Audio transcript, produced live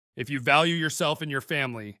If you value yourself and your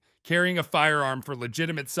family, carrying a firearm for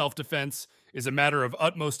legitimate self-defense is a matter of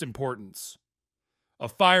utmost importance. A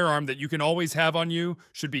firearm that you can always have on you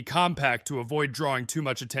should be compact to avoid drawing too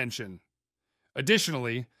much attention.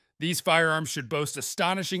 Additionally, these firearms should boast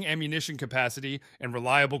astonishing ammunition capacity and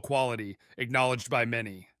reliable quality, acknowledged by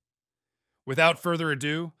many. Without further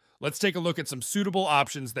ado, let's take a look at some suitable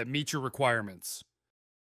options that meet your requirements.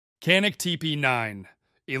 Canik TP9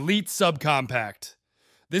 Elite Subcompact.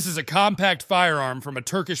 This is a compact firearm from a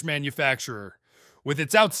Turkish manufacturer. With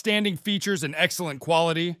its outstanding features and excellent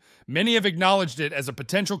quality, many have acknowledged it as a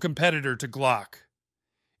potential competitor to Glock.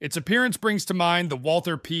 Its appearance brings to mind the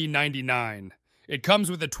Walther P99. It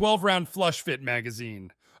comes with a 12-round flush-fit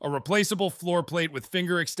magazine, a replaceable floor plate with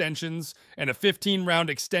finger extensions, and a 15-round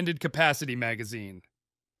extended capacity magazine.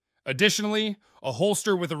 Additionally, a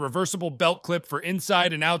holster with a reversible belt clip for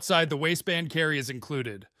inside and outside the waistband carry is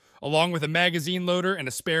included, along with a magazine loader and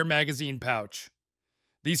a spare magazine pouch.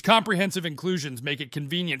 These comprehensive inclusions make it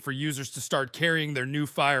convenient for users to start carrying their new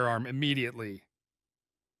firearm immediately.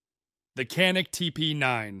 The Canik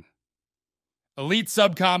TP9 Elite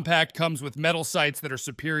Subcompact comes with metal sights that are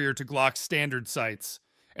superior to Glock's standard sights,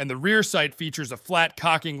 and the rear sight features a flat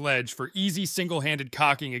cocking ledge for easy single-handed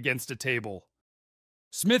cocking against a table.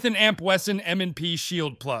 Smith & Wesson M&P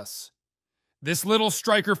Shield Plus. This little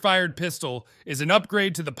striker-fired pistol is an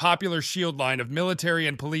upgrade to the popular Shield line of military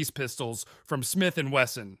and police pistols from Smith &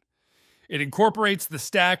 Wesson. It incorporates the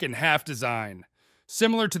stack and half design,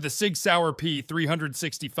 similar to the Sig Sauer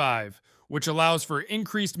P365, which allows for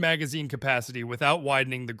increased magazine capacity without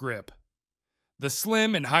widening the grip. The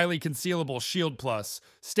slim and highly concealable Shield Plus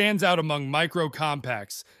stands out among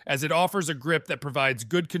micro-compacts as it offers a grip that provides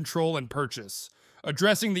good control and purchase,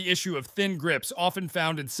 addressing the issue of thin grips often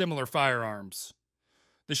found in similar firearms.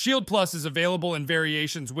 The Shield Plus is available in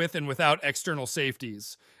variations with and without external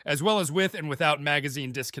safeties, as well as with and without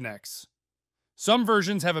magazine disconnects. Some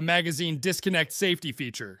versions have a magazine disconnect safety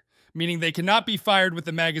feature, meaning they cannot be fired with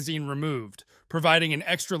the magazine removed, providing an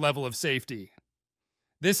extra level of safety.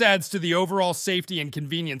 This adds to the overall safety and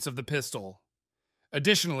convenience of the pistol.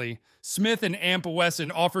 Additionally, Smith &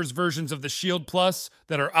 Wesson offers versions of the Shield Plus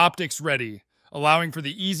that are optics ready, allowing for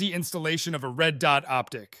the easy installation of a red dot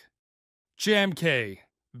optic. JMK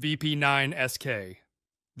VP9SK.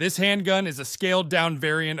 This handgun is a scaled-down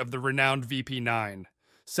variant of the renowned VP9,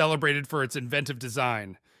 celebrated for its inventive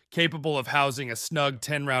design, capable of housing a snug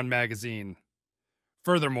 10-round magazine.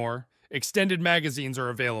 Furthermore, extended magazines are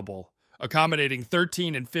available, accommodating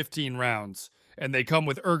 13 and 15 rounds, and they come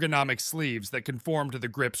with ergonomic sleeves that conform to the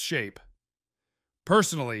grip's shape.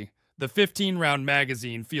 Personally, the 15-round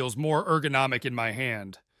magazine feels more ergonomic in my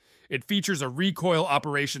hand. It features a recoil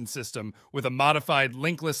operation system with a modified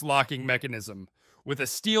linkless locking mechanism, with a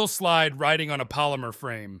steel slide riding on a polymer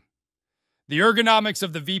frame. The ergonomics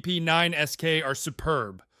of the VP9SK are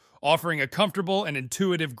superb, offering a comfortable and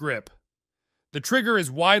intuitive grip. The trigger is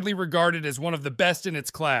widely regarded as one of the best in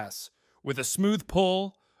its class, with a smooth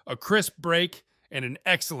pull, a crisp break, and an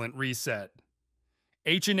excellent reset.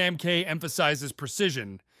 H&MK emphasizes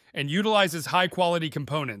precision and utilizes high-quality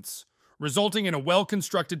components, resulting in a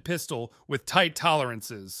well-constructed pistol with tight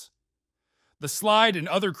tolerances. The slide and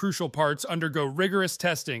other crucial parts undergo rigorous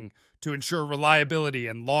testing to ensure reliability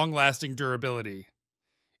and long-lasting durability.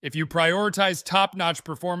 If you prioritize top-notch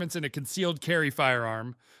performance in a concealed carry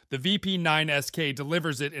firearm, the VP9SK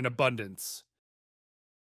delivers it in abundance.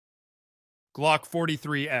 Glock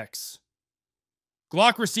 43X.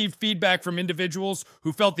 Glock received feedback from individuals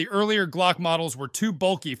who felt the earlier Glock models were too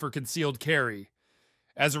bulky for concealed carry.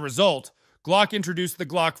 As a result, Glock introduced the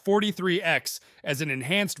Glock 43X as an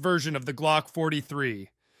enhanced version of the Glock 43.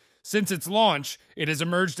 Since its launch, it has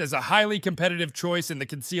emerged as a highly competitive choice in the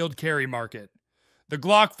concealed carry market. The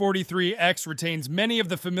Glock 43X retains many of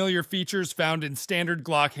the familiar features found in standard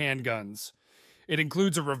Glock handguns. It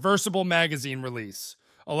includes a reversible magazine release,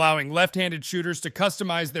 allowing left-handed shooters to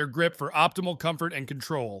customize their grip for optimal comfort and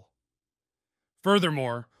control.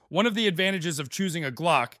 Furthermore, one of the advantages of choosing a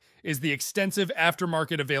Glock is the extensive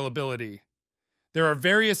aftermarket availability. There are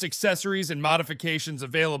various accessories and modifications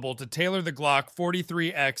available to tailor the Glock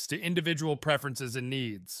 43X to individual preferences and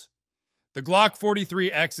needs. The Glock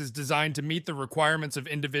 43X is designed to meet the requirements of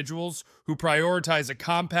individuals who prioritize a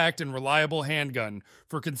compact and reliable handgun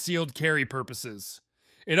for concealed carry purposes.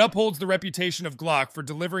 It upholds the reputation of Glock for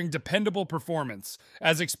delivering dependable performance,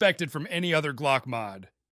 as expected from any other Glock mod.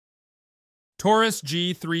 Taurus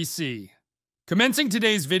G3C. Commencing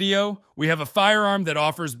today's video, we have a firearm that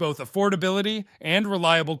offers both affordability and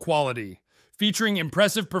reliable quality, featuring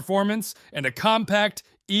impressive performance and a compact,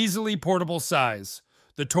 easily portable size,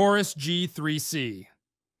 the Taurus G3C.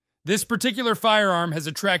 This particular firearm has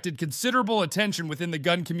attracted considerable attention within the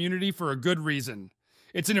gun community for a good reason.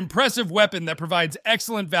 It's an impressive weapon that provides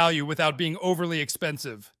excellent value without being overly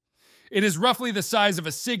expensive. It is roughly the size of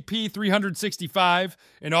a SIG P365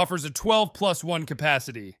 and offers a 12+1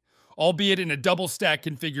 capacity, albeit in a double stack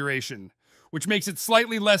configuration, which makes it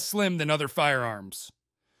slightly less slim than other firearms.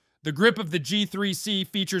 The grip of the G3C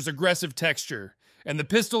features aggressive texture, and the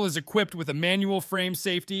pistol is equipped with a manual frame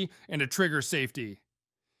safety and a trigger safety.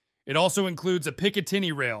 It also includes a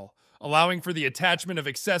Picatinny rail, allowing for the attachment of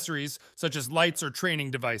accessories such as lights or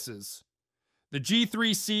training devices. The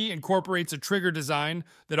G3C incorporates a trigger design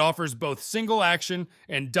that offers both single action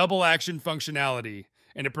and double action functionality,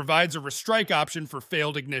 and it provides a restrike option for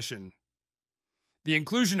failed ignition. The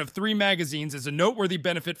inclusion of 3 magazines is a noteworthy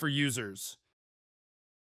benefit for users.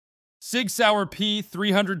 Sig Sauer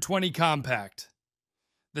P320 Compact.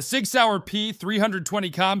 The Sig Sauer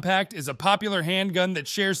P320 Compact is a popular handgun that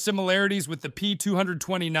shares similarities with the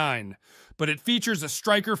P229, but it features a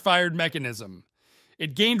striker-fired mechanism.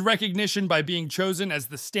 It gained recognition by being chosen as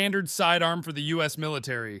the standard sidearm for the U.S.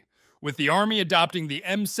 military, with the Army adopting the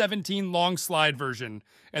M17 long slide version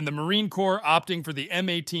and the Marine Corps opting for the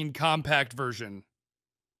M18 compact version.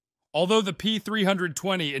 Although the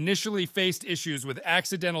P320 initially faced issues with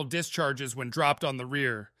accidental discharges when dropped on the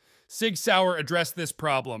rear, Sig Sauer addressed this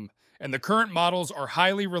problem, and the current models are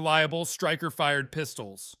highly reliable striker-fired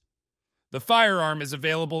pistols. The firearm is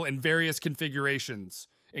available in various configurations,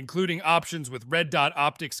 including options with red dot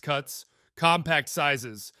optics cuts, compact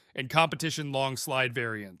sizes, and competition long slide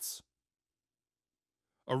variants.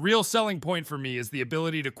 A real selling point for me is the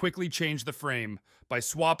ability to quickly change the frame by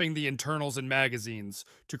swapping the internals and magazines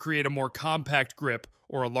to create a more compact grip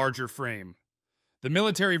or a larger frame. The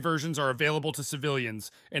military versions are available to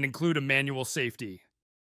civilians and include a manual safety.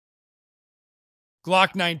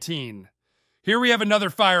 Glock 19. Here we have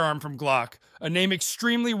another firearm from Glock, a name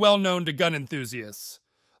extremely well known to gun enthusiasts.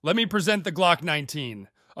 Let me present the Glock 19,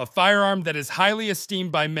 a firearm that is highly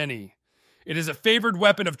esteemed by many. It is a favored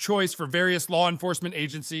weapon of choice for various law enforcement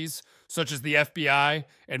agencies, such as the FBI,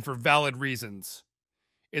 and for valid reasons.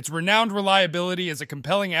 Its renowned reliability is a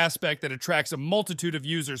compelling aspect that attracts a multitude of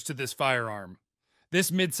users to this firearm. This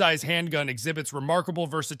mid-size handgun exhibits remarkable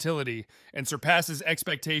versatility and surpasses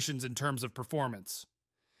expectations in terms of performance.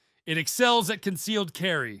 It excels at concealed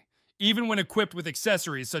carry, even when equipped with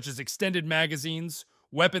accessories such as extended magazines,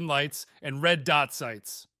 weapon lights, and red dot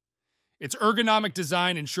sights. Its ergonomic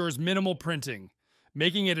design ensures minimal printing,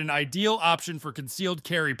 making it an ideal option for concealed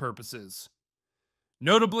carry purposes.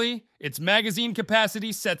 Notably, its magazine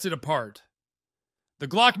capacity sets it apart. The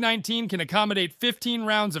Glock 19 can accommodate 15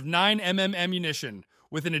 rounds of 9mm ammunition,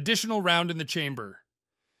 with an additional round in the chamber.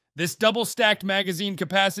 This double-stacked magazine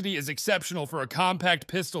capacity is exceptional for a compact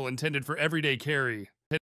pistol intended for everyday carry.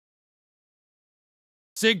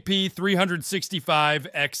 SIG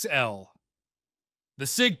P365XL. The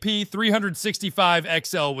SIG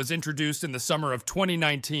P365XL was introduced in the summer of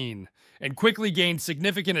 2019 and quickly gained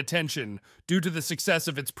significant attention due to the success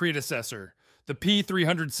of its predecessor, the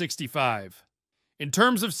P365. In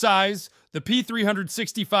terms of size, the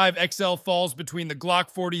P365XL falls between the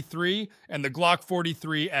Glock 43 and the Glock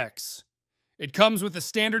 43X. It comes with a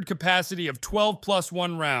standard capacity of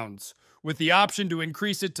 12+1 rounds, with the option to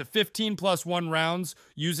increase it to 15+1 rounds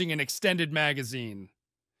using an extended magazine.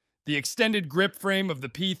 The extended grip frame of the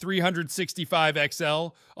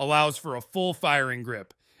P365XL allows for a full firing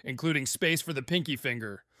grip, including space for the pinky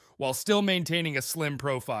finger, while still maintaining a slim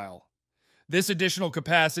profile. This additional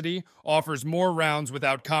capacity offers more rounds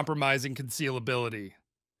without compromising concealability.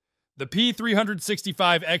 The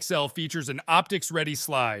P365XL features an optics-ready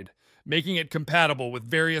slide, making it compatible with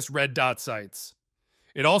various red dot sights.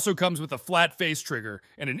 It also comes with a flat face trigger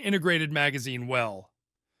and an integrated magazine well.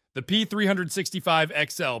 The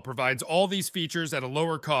P365XL provides all these features at a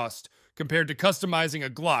lower cost compared to customizing a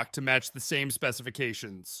Glock to match the same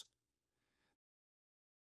specifications.